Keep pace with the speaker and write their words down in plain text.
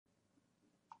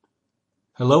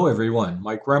Hello everyone,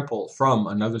 Mike Rempel from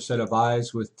Another Set of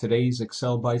Eyes with today's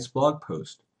Excel Bytes blog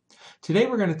post. Today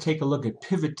we're going to take a look at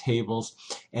pivot tables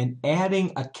and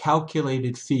adding a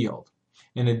calculated field,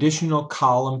 an additional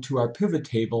column to our pivot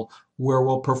table where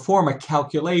we'll perform a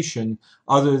calculation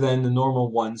other than the normal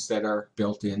ones that are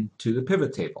built into the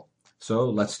pivot table. So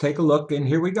let's take a look, and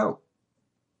here we go.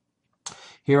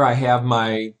 Here I have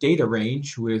my data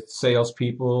range with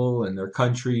salespeople and their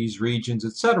countries, regions,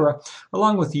 etc.,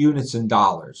 along with units and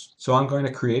dollars. So I'm going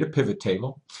to create a pivot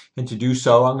table, and to do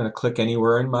so I'm going to click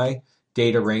anywhere in my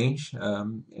data range,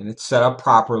 and it's set up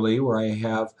properly where I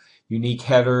have unique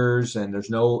headers and there's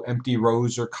no empty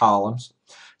rows or columns.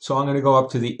 So I'm going to go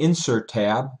up to the Insert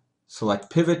tab,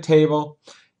 select Pivot Table,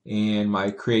 and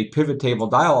my Create Pivot Table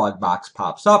dialog box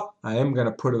pops up. I am going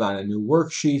to put it on a new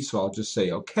worksheet, so I'll just say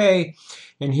OK.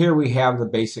 And here we have the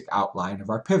basic outline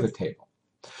of our pivot table.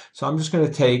 So I'm just going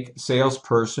to take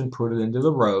salesperson, put it into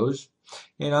the rows,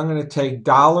 and I'm going to take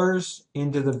dollars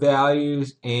into the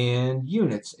values and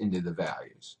units into the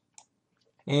values.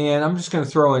 And I'm just going to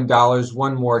throw in dollars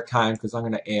one more time because I'm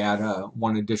going to add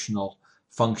one additional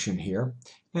function here.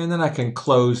 And then I can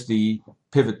close the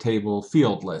pivot table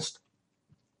field list.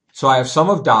 So I have sum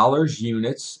of dollars,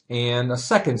 units, and a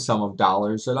second sum of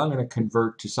dollars that I'm going to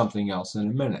convert to something else in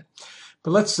a minute.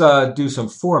 But let's do some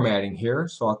formatting here.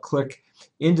 So I'll click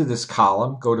into this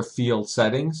column, go to Field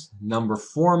Settings, Number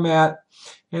Format,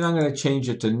 and I'm going to change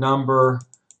it to number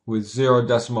with 0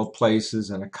 decimal places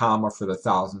and a comma for the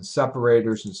thousand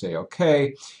separators and say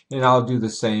OK. And I'll do the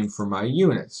same for my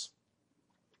units.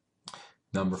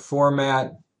 Number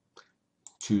format,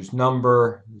 choose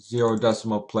number, 0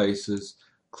 decimal places,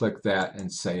 click that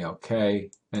and say OK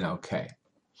and OK.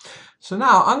 So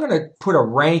now I'm going to put a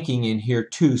ranking in here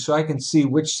too so I can see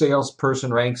which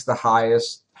salesperson ranks the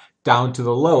highest down to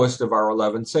the lowest of our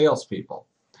 11 salespeople.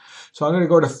 So I'm going to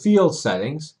go to Field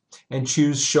Settings and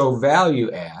choose Show Value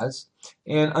As,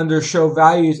 and under Show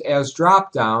Values As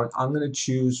drop down I'm going to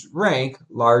choose Rank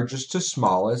largest to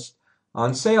smallest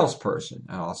on salesperson,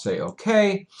 and I'll say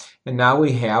OK, and now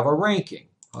we have a ranking.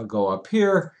 I'll go up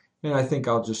here and I think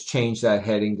I'll just change that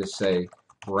heading to say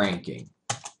ranking.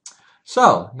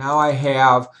 So now I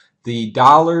have the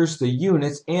dollars, the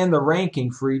units, and the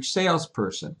ranking for each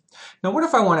salesperson. Now what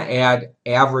if I want to add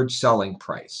average selling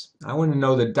price? I want to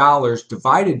know the dollars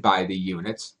divided by the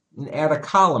units and add a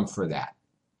column for that.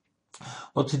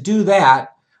 Well, to do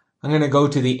that, I'm going to go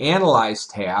to the Analyze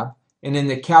tab, and in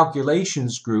the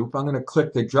Calculations group, I'm going to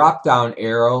click the drop-down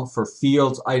arrow for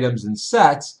Fields, Items, and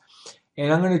Sets,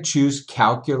 and I'm going to choose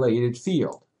Calculated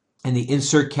Field. And the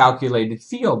Insert Calculated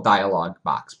Field dialog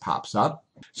box pops up.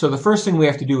 So the first thing we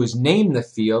have to do is name the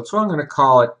field. So I'm going to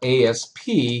call it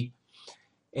ASP.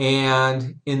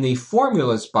 And in the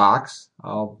Formulas box,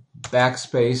 I'll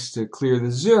backspace to clear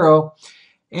the 0.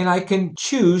 And I can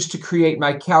choose to create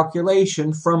my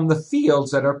calculation from the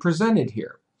fields that are presented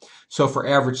here. So for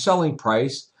average selling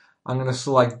price, I'm going to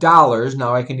select dollars.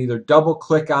 Now I can either double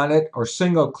click on it or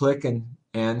single click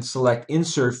and select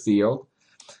Insert Field,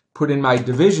 put in my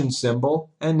division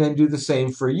symbol, and then do the same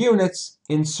for units,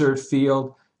 Insert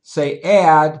Field, say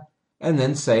Add, and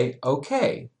then say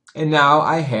OK. And now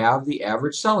I have the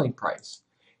average selling price.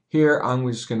 Here I'm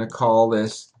just going to call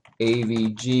this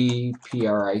AVG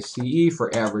PRICE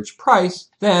for average price.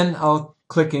 Then I'll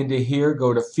click into here,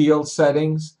 go to Field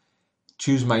Settings,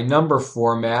 choose my number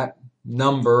format,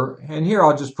 number, and here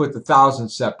I'll just put the thousand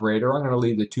separator. I'm going to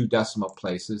leave the 2 decimal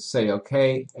places, say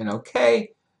OK and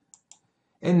OK.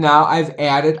 And now I've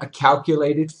added a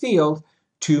calculated field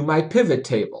to my pivot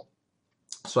table.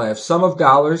 So I have sum of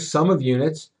dollars, sum of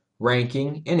units,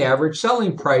 ranking, and average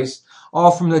selling price, all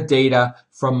from the data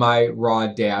from my raw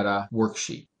data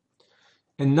worksheet.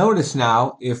 And notice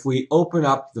now, if we open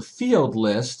up the field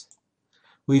list,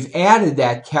 we've added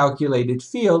that calculated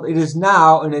field. It is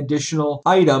now an additional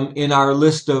item in our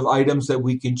list of items that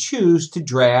we can choose to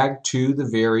drag to the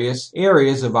various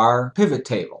areas of our pivot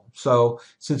table. So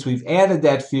since we've added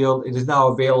that field, it is now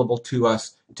available to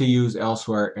us to use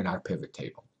elsewhere in our pivot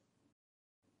table.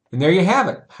 And there you have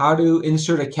it, how to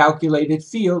insert a calculated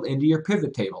field into your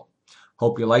pivot table.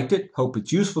 Hope you liked it. Hope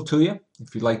it's useful to you.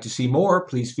 If you'd like to see more,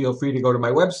 please feel free to go to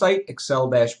my website,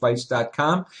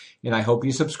 excel-bytes.com, and I hope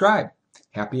you subscribe.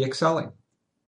 Happy excelling.